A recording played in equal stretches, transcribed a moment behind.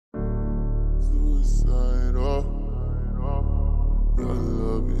suicidal. Your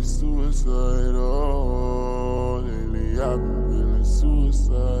love is suicidal. Lately I've been feeling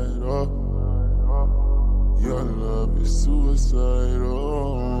suicidal. Your love is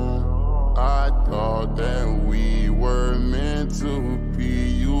suicidal. I thought that we were meant to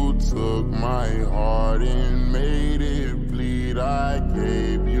be. You took my heart and made it bleed. I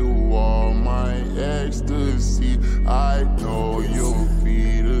gave you all my ecstasy. I know you'll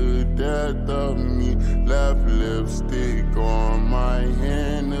be the death of me. Left lipstick on my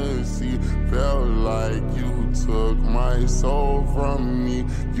Hennessy. Felt like you took my soul from me.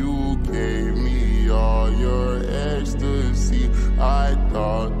 You gave me all your ecstasy. I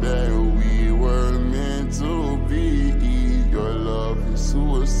thought that we were meant to be. Your love is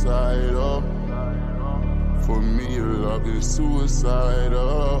suicidal. For me, your love is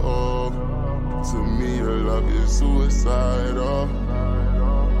suicidal. To me, your love is suicidal.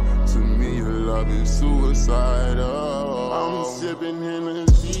 To me, your love is suicidal. I'm sippin'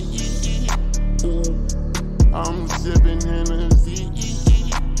 Hennessy. I'm sippin' Hennessy.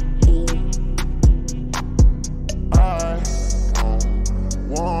 I don't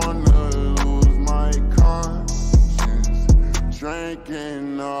wanna lose my conscience,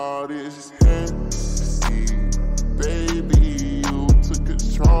 drinking all this Hennessy. Baby, you took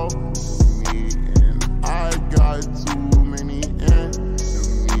control of me, and I got too many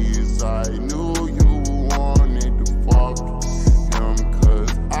enemies. I knew you wanted to fuck him,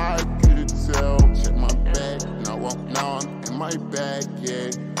 cause I could tell. Check my back, now I'm in my bag, yeah.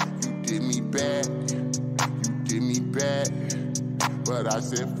 You did me bad, did me bad, but I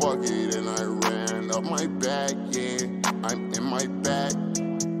said fuck it and I ran up my bag, yeah. I'm in my bag,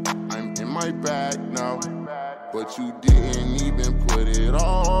 I'm in my bag now, but you didn't even put it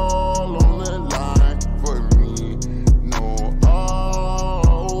all on the line for me. No,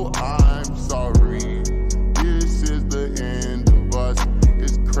 oh, I'm sorry. This is the end of us.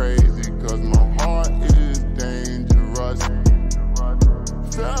 It's crazy cause my heart is dangerous.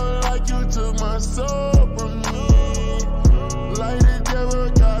 Felt like you took my soul from me. Like the devil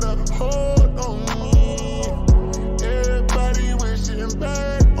got a hold on me. Everybody wishing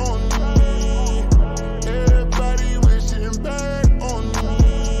bad on me. Everybody wishing bad on me.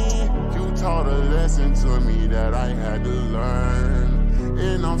 You taught a lesson to me that I had to learn,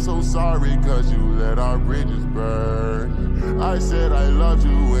 and I'm so sorry cause you let our bridges burn. I said I loved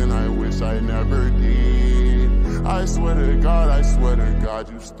you and I wish I never did. I swear to God,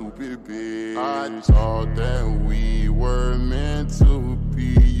 you stupid bitch. I thought that we were meant to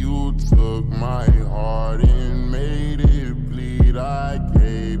be. You took my heart and made it bleed. I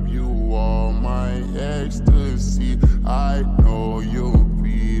gave you all my ecstasy. I know you'll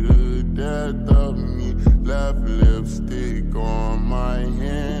be the death of me. Left lipstick on my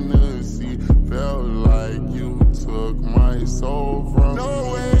Hennessy. Felt like you took my soul from me.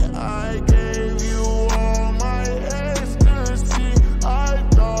 No way I gave you all my ecstasy. I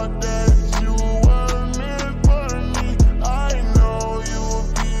thought that you were meant for me. I know you'll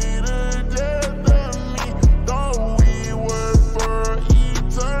be the death of me. Thought we were for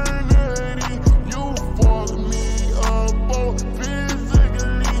eternity. You fucked me up both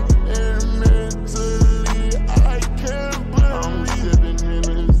physically and mentally. I can't believe I'm sippin'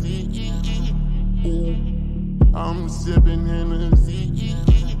 Hennessy. I'm sippin' Hennessy.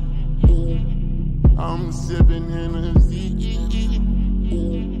 I'm sippin' Hennessy.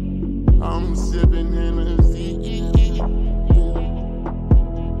 I'm sippin' Hennessy.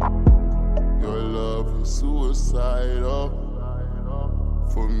 Your love is suicidal.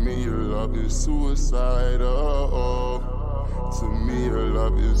 For me, your love is suicidal. To me, your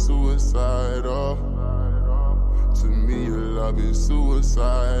love is suicidal. To me, your love is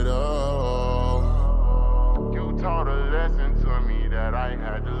suicidal. You taught a lesson to me that I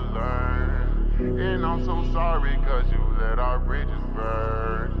had to learn, and I'm so sorry cause you let our bridges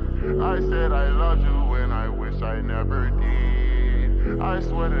burn. I said I loved you and I wish I never did. I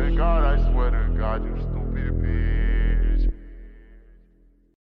swear to God, you stupid bitch.